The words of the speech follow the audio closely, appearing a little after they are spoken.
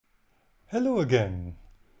Hello again.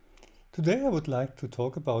 Today I would like to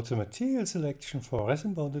talk about the material selection for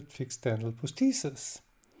resin-bonded fixed dental prostheses.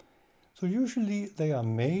 So usually they are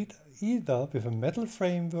made either with a metal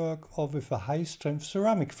framework or with a high-strength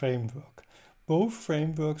ceramic framework. Both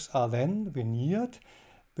frameworks are then veneered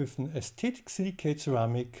with an aesthetic silicate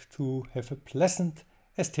ceramic to have a pleasant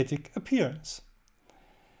aesthetic appearance.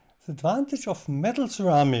 The advantage of metal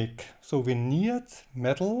ceramic, so veneered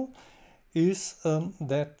metal, is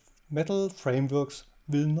that metal frameworks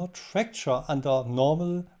will not fracture under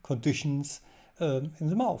normal conditions in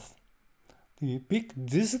the mouth. The big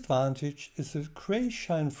disadvantage is the gray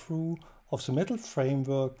shine through of the metal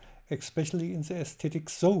framework, especially in the aesthetic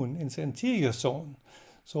zone, in the anterior zone.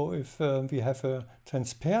 So if we have a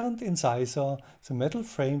transparent incisor, the metal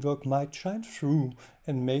framework might shine through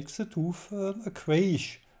and make the tooth a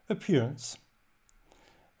grayish appearance.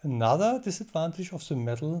 Another disadvantage of the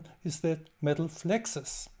metal is that metal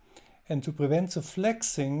flexes. And to prevent the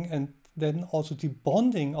flexing and then also the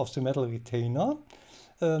bonding of the metal retainer,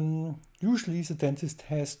 usually the dentist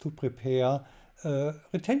has to prepare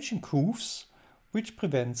retention grooves which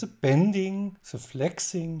prevent the bending, the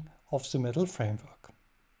flexing of the metal framework.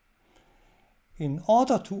 In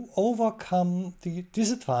order to overcome the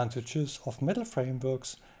disadvantages of metal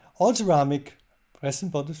frameworks, all ceramic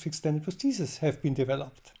resin-bonded fixed dental prostheses have been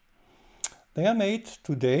developed. They are made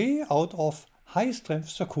today out of high-strength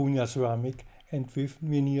zirconia ceramic and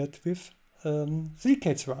veneered with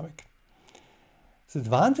silicate ceramic. The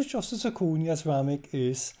advantage of the zirconia ceramic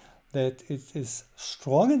is that it is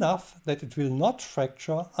strong enough that it will not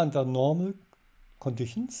fracture under normal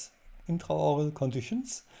conditions, intraoral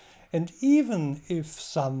conditions, and even if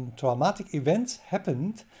some traumatic events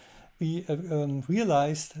happened, we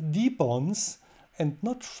realized debonds and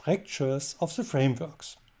not fractures of the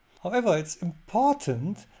frameworks. However, it's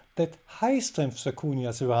important that high-strength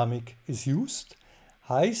zirconia ceramic is used.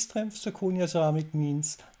 High-strength zirconia ceramic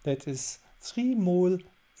means that is 3 mole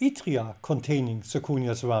yttria containing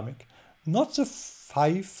zirconia ceramic, not the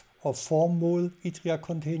 5 or 4 mole yttria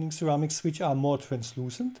containing ceramics which are more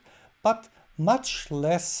translucent, but much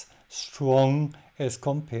less strong as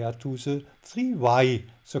compared to the 3Y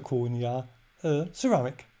zirconia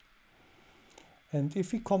ceramic. And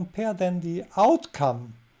if we compare then the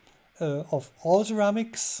outcome of all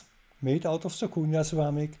ceramics made out of zirconia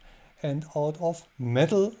ceramic and out of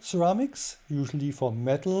metal ceramics, usually for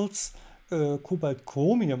metals, cobalt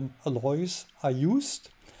chromium alloys are used,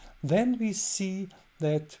 then we see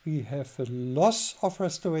that we have a loss of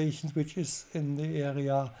restoration which is in the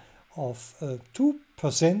area of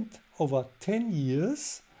 2% over 10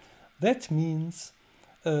 years. That means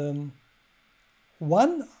 1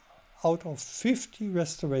 out of 50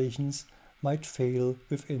 restorations might fail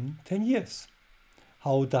within 10 years.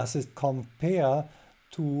 How does it compare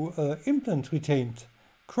to implant retained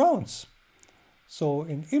crowns? So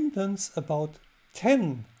in implants, about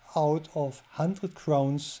 10 out of 100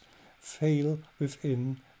 crowns fail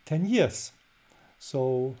within 10 years.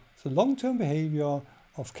 So the long-term behavior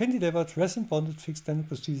of cantilevered resin-bonded fixed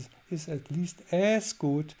dental prostheses is at least as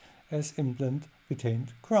good as implant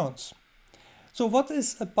retained crowns. So what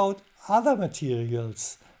is about other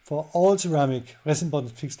materials for all ceramic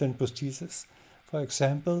resin-bonded fixed dental prostheses? For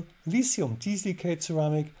example, lithium disilicate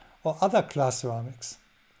ceramic or other glass ceramics.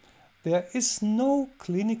 There is no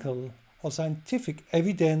clinical or scientific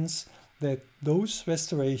evidence that those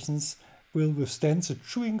restorations will withstand the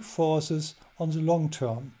chewing forces on the long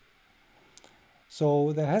term.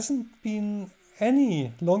 So there hasn't been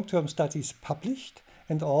any long-term studies published,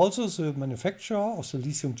 and also the manufacturer of the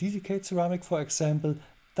lithium disilicate ceramic, for example,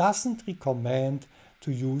 doesn't recommend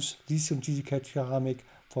to use lithium disilicate ceramic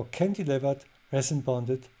for cantilevered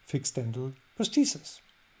resin-bonded fixed dental prostheses.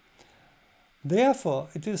 Therefore,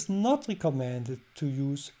 it is not recommended to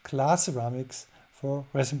use glass ceramics for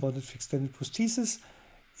resin-bonded fixed dental prostheses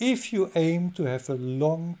if you aim to have a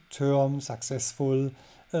long-term successful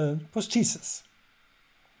prosthesis.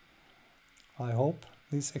 I hope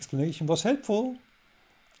this explanation was helpful,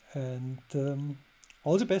 and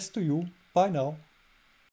all the best to you. Bye now.